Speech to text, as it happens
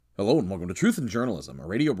Hello and welcome to Truth in Journalism, a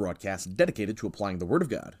radio broadcast dedicated to applying the Word of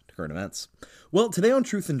God to current events. Well, today on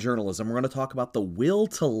Truth in Journalism, we're going to talk about the will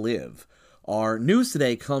to live. Our news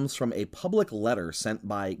today comes from a public letter sent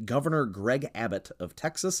by Governor Greg Abbott of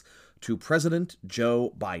Texas to President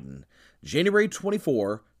Joe Biden, January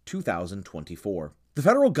 24, 2024. The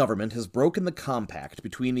federal government has broken the compact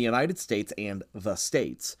between the United States and the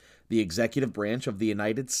states. The executive branch of the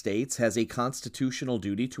United States has a constitutional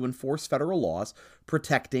duty to enforce federal laws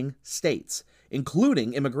protecting states,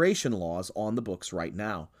 including immigration laws on the books right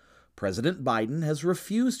now. President Biden has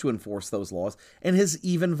refused to enforce those laws and has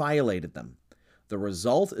even violated them. The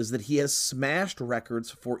result is that he has smashed records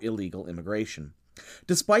for illegal immigration.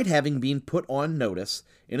 Despite having been put on notice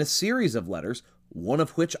in a series of letters, one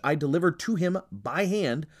of which I delivered to him by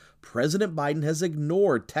hand, President Biden has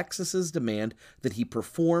ignored Texas's demand that he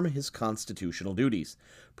perform his constitutional duties.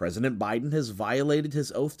 President Biden has violated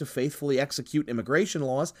his oath to faithfully execute immigration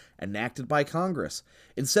laws enacted by Congress.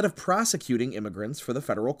 Instead of prosecuting immigrants for the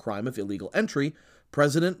federal crime of illegal entry,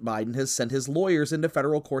 President Biden has sent his lawyers into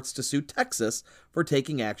federal courts to sue Texas for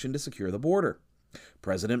taking action to secure the border.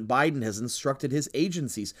 President Biden has instructed his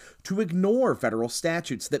agencies to ignore federal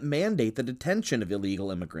statutes that mandate the detention of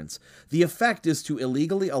illegal immigrants. The effect is to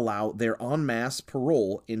illegally allow their en masse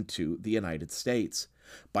parole into the United States.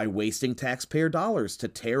 By wasting taxpayer dollars to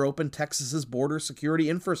tear open Texas's border security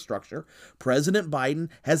infrastructure, President Biden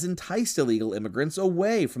has enticed illegal immigrants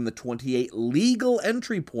away from the 28 legal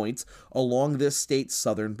entry points along this state's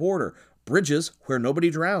southern border, bridges where nobody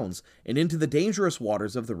drowns, and into the dangerous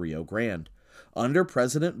waters of the Rio Grande. Under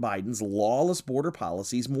President Biden's lawless border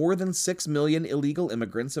policies, more than 6 million illegal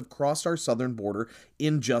immigrants have crossed our southern border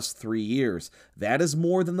in just 3 years. That is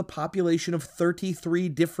more than the population of 33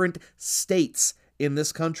 different states in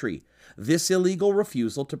this country. This illegal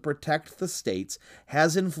refusal to protect the states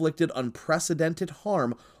has inflicted unprecedented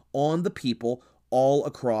harm on the people all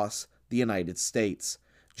across the United States.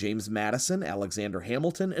 James Madison, Alexander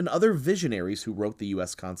Hamilton, and other visionaries who wrote the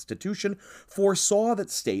U.S. Constitution foresaw that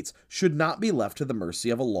states should not be left to the mercy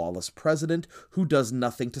of a lawless president who does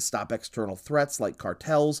nothing to stop external threats like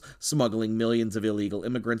cartels smuggling millions of illegal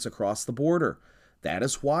immigrants across the border. That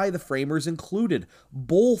is why the framers included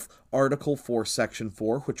both Article 4, Section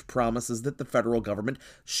 4, which promises that the federal government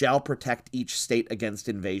shall protect each state against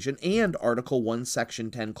invasion, and Article 1,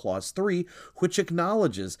 Section 10, Clause 3, which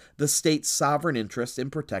acknowledges the state's sovereign interest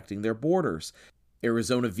in protecting their borders.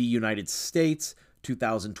 Arizona v. United States,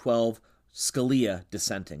 2012, Scalia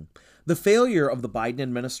dissenting. The failure of the Biden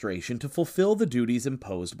administration to fulfill the duties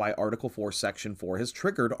imposed by Article 4, Section 4 has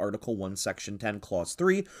triggered Article 1, Section 10, Clause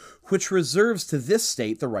 3, which reserves to this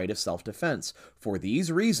state the right of self-defense. For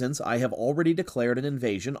these reasons, I have already declared an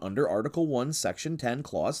invasion under Article 1, Section 10,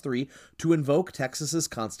 Clause 3 to invoke Texas's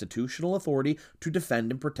constitutional authority to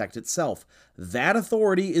defend and protect itself. That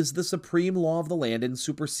authority is the supreme law of the land and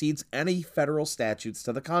supersedes any federal statutes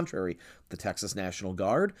to the contrary. The Texas National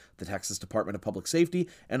Guard, the Texas Department of Public Safety,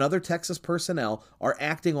 and other Texas personnel are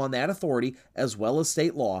acting on that authority as well as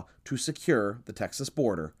state law to secure the Texas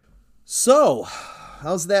border. So,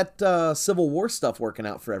 how's that Civil War stuff working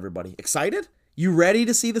out for everybody? Excited? You ready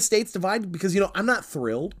to see the states divide? Because, I'm not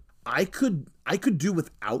thrilled. I could do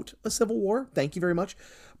without a Civil War. Thank you very much.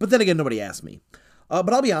 But then again, nobody asked me.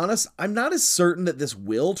 But I'll be honest, I'm not as certain that this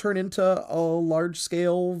will turn into a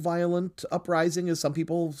large-scale violent uprising as some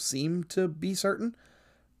people seem to be certain.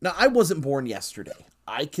 Now, I wasn't born yesterday.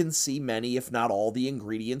 I can see many, if not all, the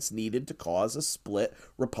ingredients needed to cause a split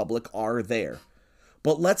republic are there.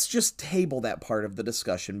 But let's just table that part of the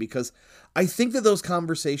discussion because I think that those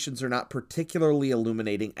conversations are not particularly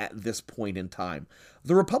illuminating at this point in time.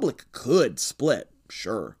 The republic could split,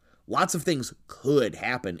 sure. Lots of things could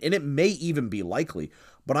happen, and it may even be likely,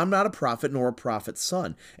 but I'm not a prophet nor a prophet's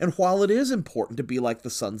son. And while it is important to be like the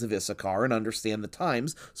sons of Issachar and understand the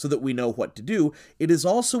times so that we know what to do, it is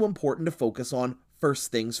also important to focus on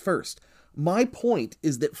first things first. My point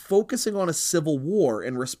is that focusing on a civil war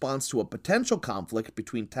in response to a potential conflict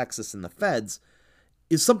between Texas and the feds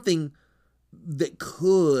is something that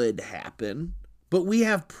could happen, but we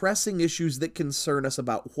have pressing issues that concern us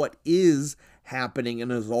about what is happening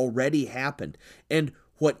and has already happened. And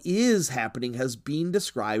what is happening has been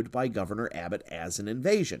described by Governor Abbott as an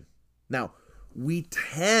invasion. Now, we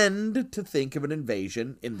tend to think of an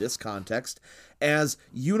invasion in this context as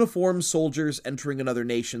uniformed soldiers entering another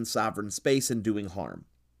nation's sovereign space and doing harm,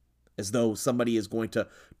 as though somebody is going to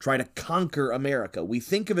try to conquer America. We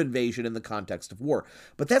think of invasion in the context of war,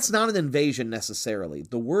 but that's not an invasion necessarily.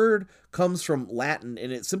 The word comes from Latin,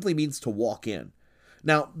 and it simply means to walk in.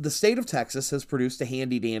 Now, the state of Texas has produced a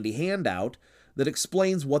handy-dandy handout that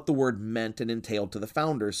explains what the word meant and entailed to the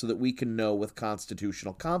founders so that we can know with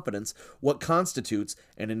constitutional confidence what constitutes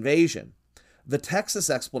an invasion. The Texas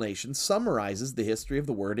explanation summarizes the history of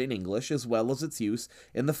the word in English as well as its use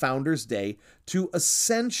in the founders' day to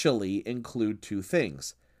essentially include two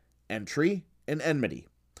things: entry and enmity.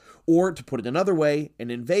 Or, to put it another way,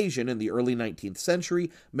 an invasion in the early 19th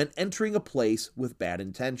century meant entering a place with bad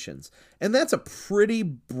intentions. And that's a pretty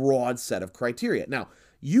broad set of criteria. Now,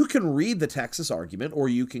 you can read the Texas argument, or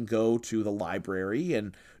you can go to the library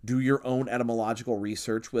and do your own etymological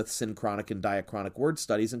research with synchronic and diachronic word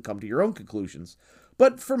studies and come to your own conclusions.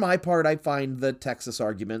 But for my part, I find the Texas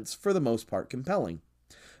arguments, for the most part, compelling.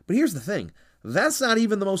 But here's the thing. That's not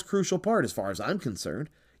even the most crucial part as far as I'm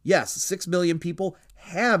concerned. Yes, 6 million people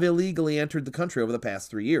have illegally entered the country over the past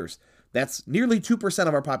 3 years. That's nearly 2%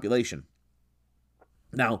 of our population.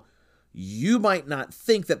 Now, you might not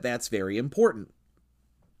think that that's very important,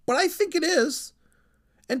 but I think it is.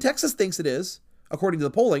 And Texas thinks it is, according to the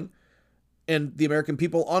polling, and the American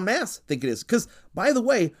people en masse think it is. Because, by the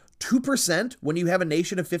way, 2% when you have a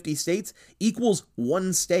nation of 50 states equals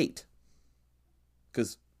one state.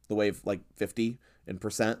 Because the way of 50 and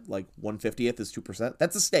percent, 1/50th is 2%.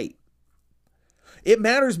 That's a state. It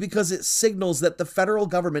matters because it signals that the federal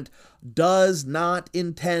government does not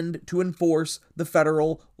intend to enforce the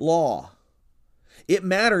federal law. It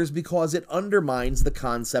matters because it undermines the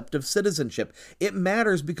concept of citizenship. It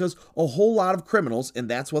matters because a whole lot of criminals, and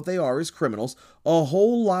that's what they are, is criminals, a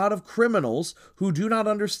whole lot of criminals who do not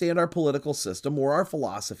understand our political system or our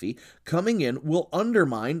philosophy coming in will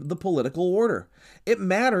undermine the political order. It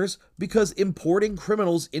matters because importing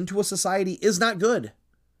criminals into a society is not good.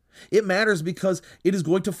 It matters because it is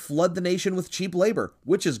going to flood the nation with cheap labor,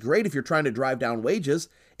 which is great if you're trying to drive down wages.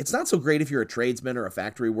 It's not so great if you're a tradesman or a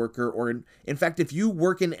factory worker, or in fact, if you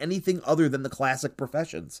work in anything other than the classic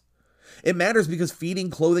professions. It matters because feeding,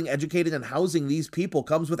 clothing, educating, and housing these people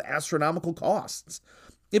comes with astronomical costs.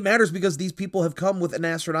 It matters because these people have come with an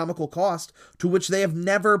astronomical cost to which they have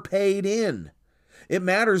never paid in. It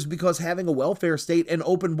matters because having a welfare state and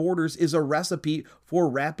open borders is a recipe for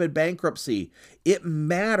rapid bankruptcy. It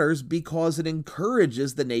matters because it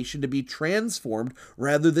encourages the nation to be transformed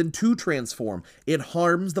rather than to transform. It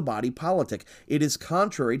harms the body politic. It is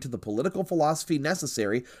contrary to the political philosophy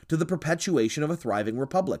necessary to the perpetuation of a thriving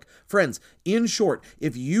republic. Friends, in short,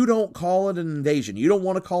 if you don't call it an invasion, you don't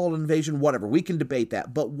want to call it an invasion, whatever, we can debate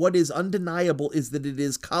that. But what is undeniable is that it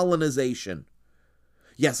is colonization.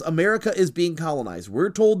 Yes, America is being colonized.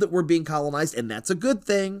 We're told that we're being colonized, and that's a good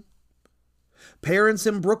thing. Parents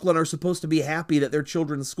in Brooklyn are supposed to be happy that their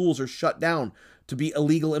children's schools are shut down to be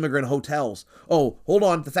illegal immigrant hotels. Oh, hold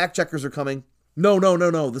on, the fact checkers are coming. No,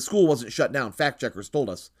 the school wasn't shut down. Fact checkers told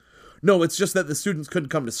us. No, it's just that the students couldn't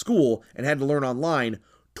come to school and had to learn online.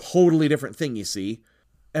 Totally different thing, you see.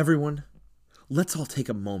 Everyone, let's all take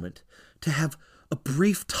a moment to have a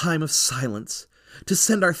brief time of silence to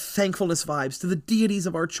send our thankfulness vibes to the deities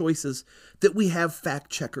of our choices, that we have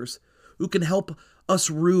fact checkers who can help us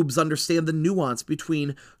rubes understand the nuance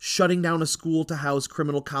between shutting down a school to house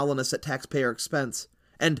criminal colonists at taxpayer expense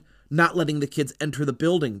and not letting the kids enter the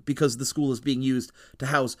building because the school is being used to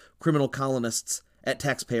house criminal colonists at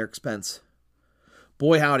taxpayer expense.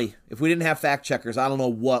 Boy howdy, if we didn't have fact checkers, I don't know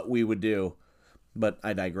what we would do. But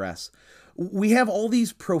I digress. We have all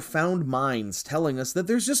these profound minds telling us that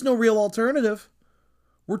there's just no real alternative.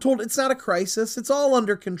 We're told it's not a crisis. It's all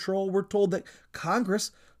under control. We're told that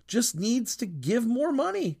Congress just needs to give more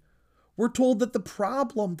money. We're told that the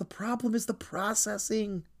problem is the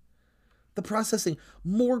processing. The processing.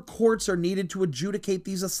 More courts are needed to adjudicate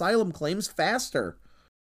these asylum claims faster.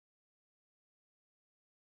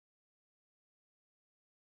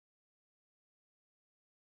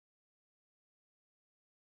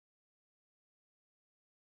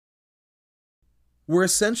 We're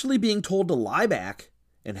essentially being told to lie back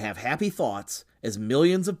and have happy thoughts as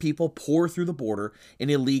millions of people pour through the border and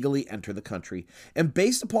illegally enter the country. And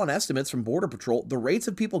based upon estimates from Border Patrol, the rates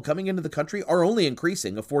of people coming into the country are only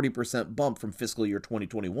increasing, a 40% bump from fiscal year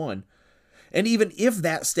 2021. And even if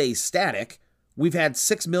that stays static, we've had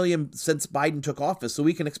 6 million since Biden took office, so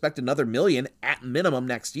we can expect another million at minimum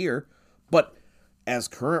next year. But as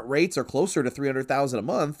current rates are closer to 300,000 a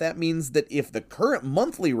month, that means that if the current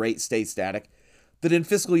monthly rate stays static, that in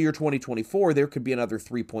fiscal year 2024, there could be another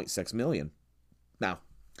 3.6 million. Now,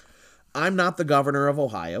 I'm not the governor of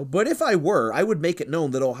Ohio, but if I were, I would make it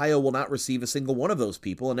known that Ohio will not receive a single one of those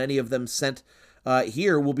people, and any of them sent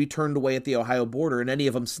here will be turned away at the Ohio border, and any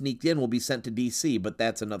of them sneaked in will be sent to D.C., but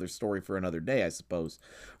that's another story for another day, I suppose.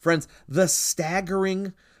 Friends, the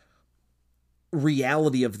staggering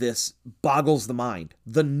reality of this boggles the mind.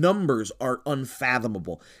 The numbers are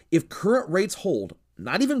unfathomable. If current rates hold,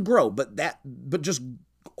 not even grow, but just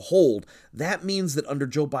hold, that means that under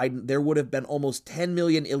Joe Biden, there would have been almost 10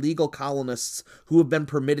 million illegal colonists who have been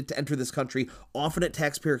permitted to enter this country, often at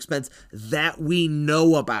taxpayer expense, that we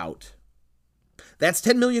know about. That's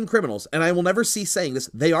 10 million criminals, and I will never cease saying this,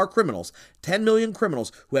 they are criminals. 10 million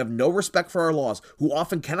criminals who have no respect for our laws, who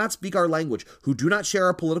often cannot speak our language, who do not share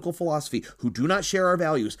our political philosophy, who do not share our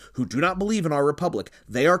values, who do not believe in our republic.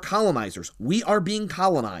 They are colonizers. We are being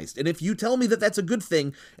colonized, and if you tell me that that's a good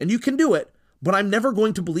thing, and you can do it, but I'm never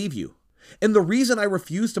going to believe you. And the reason I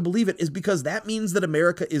refuse to believe it is because that means that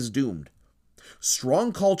America is doomed.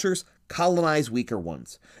 Strong cultures colonize weaker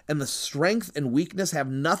ones, and the strength and weakness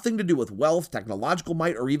have nothing to do with wealth, technological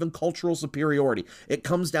might, or even cultural superiority. It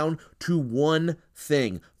comes down to one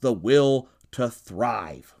thing: the will to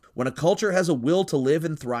thrive. When a culture has a will to live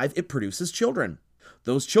and thrive, it produces children.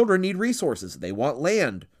 Those children need resources. They want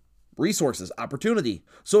land, resources, opportunity.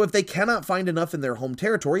 So if they cannot find enough in their home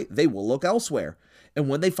territory, they will look elsewhere. And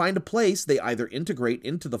when they find a place, they either integrate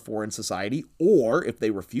into the foreign society, or if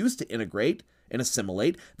they refuse to integrate and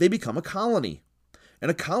assimilate, they become a colony. And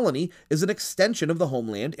a colony is an extension of the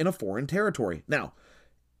homeland in a foreign territory. Now,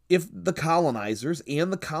 if the colonizers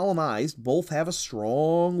and the colonized both have a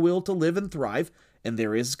strong will to live and thrive, and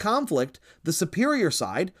there is conflict, the superior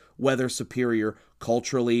side, whether superior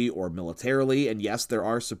culturally or militarily, and yes, there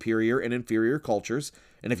are superior and inferior cultures,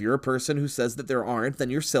 and if you're a person who says that there aren't,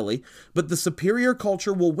 then you're silly, but the superior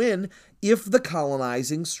culture will win if the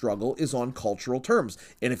colonizing struggle is on cultural terms.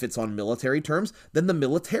 And if it's on military terms, then the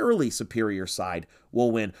militarily superior side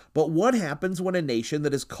will win. But what happens when a nation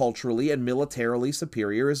that is culturally and militarily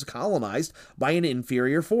superior is colonized by an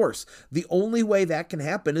inferior force? The only way that can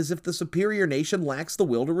happen is if the superior nation lacks the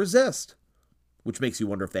will to resist, which makes you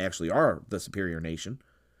wonder if they actually are the superior nation.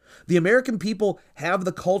 The American people have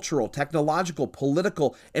the cultural, technological,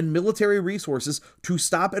 political, and military resources to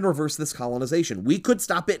stop and reverse this colonization. We could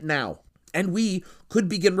stop it now, and we could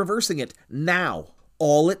begin reversing it now.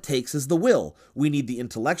 All it takes is the will. We need the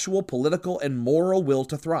intellectual, political, and moral will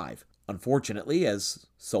to thrive. Unfortunately, as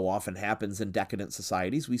so often happens in decadent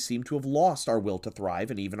societies, we seem to have lost our will to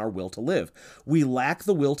thrive and even our will to live. We lack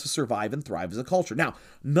the will to survive and thrive as a culture. Now,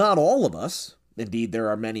 not all of us. Indeed, there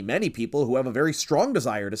are many, many people who have a very strong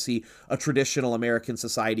desire to see a traditional American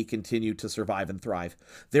society continue to survive and thrive.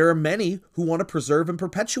 There are many who want to preserve and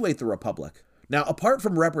perpetuate the Republic. Now, apart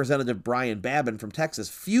from Representative Brian Babin from Texas,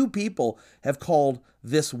 few people have called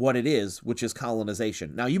this what it is, which is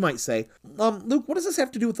colonization. Now, you might say, Luke, what does this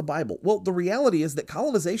have to do with the Bible? Well, the reality is that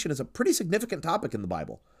colonization is a pretty significant topic in the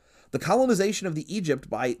Bible. The colonization of the Egypt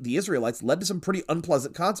by the Israelites led to some pretty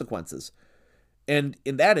unpleasant consequences. And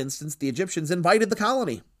in that instance, the Egyptians invited the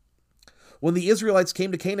colony. When the Israelites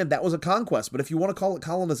came to Canaan, that was a conquest. But if you want to call it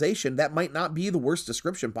colonization, that might not be the worst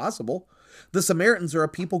description possible. The Samaritans are a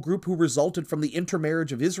people group who resulted from the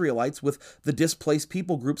intermarriage of Israelites with the displaced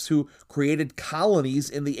people groups who created colonies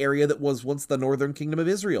in the area that was once the northern kingdom of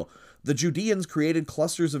Israel. The Judeans created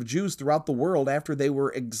clusters of Jews throughout the world after they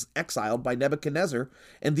were exiled by Nebuchadnezzar,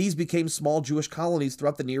 and these became small Jewish colonies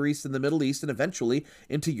throughout the Near East and the Middle East and eventually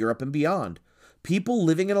into Europe and beyond. People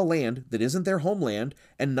living in a land that isn't their homeland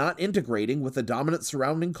and not integrating with the dominant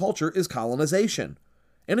surrounding culture is colonization.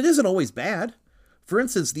 And it isn't always bad. For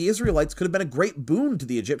instance, the Israelites could have been a great boon to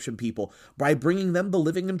the Egyptian people by bringing them the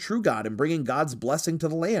living and true God and bringing God's blessing to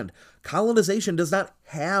the land. Colonization does not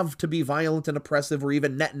have to be violent and oppressive or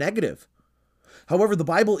even net negative. However, the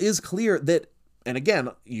Bible is clear that, and again,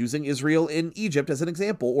 using Israel in Egypt as an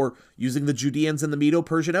example, or using the Judeans in the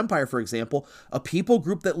Medo-Persian Empire, for example, a people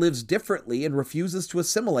group that lives differently and refuses to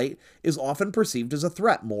assimilate is often perceived as a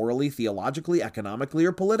threat, morally, theologically, economically,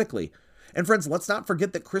 or politically. And friends, let's not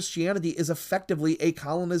forget that Christianity is effectively a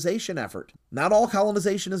colonization effort. Not all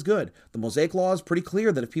colonization is good. The Mosaic Law is pretty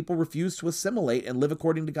clear that if people refuse to assimilate and live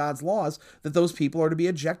according to God's laws, that those people are to be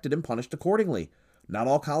ejected and punished accordingly. Not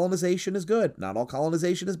all colonization is good. Not all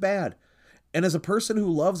colonization is bad. And as a person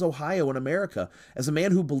who loves Ohio and America, as a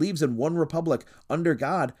man who believes in one republic under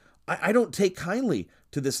God, I don't take kindly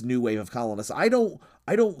to this new wave of colonists. I don't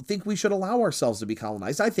think we should allow ourselves to be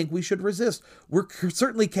colonized. I think we should resist. We're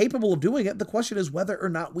certainly capable of doing it. The question is whether or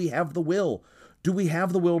not we have the will. Do we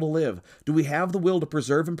have the will to live? Do we have the will to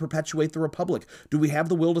preserve and perpetuate the republic? Do we have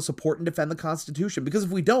the will to support and defend the Constitution? Because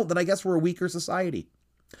if we don't, then I guess we're a weaker society.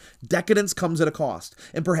 Decadence comes at a cost,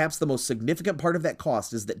 and perhaps the most significant part of that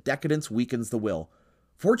cost is that decadence weakens the will.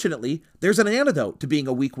 Fortunately, there's an antidote to being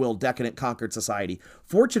a weak-willed, decadent, conquered society.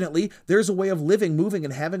 Fortunately, there's a way of living, moving,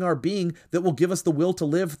 and having our being that will give us the will to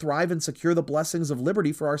live, thrive, and secure the blessings of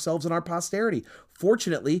liberty for ourselves and our posterity.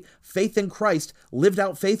 Fortunately, faith in Christ, lived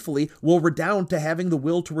out faithfully, will redound to having the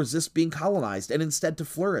will to resist being colonized and instead to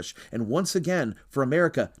flourish, and once again, for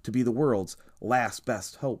America to be the world's last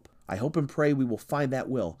best hope. I hope and pray we will find that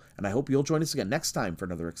will, and I hope you'll join us again next time for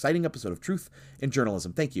another exciting episode of Truth in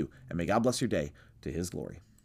Journalism. Thank you, and may God bless your day to His glory.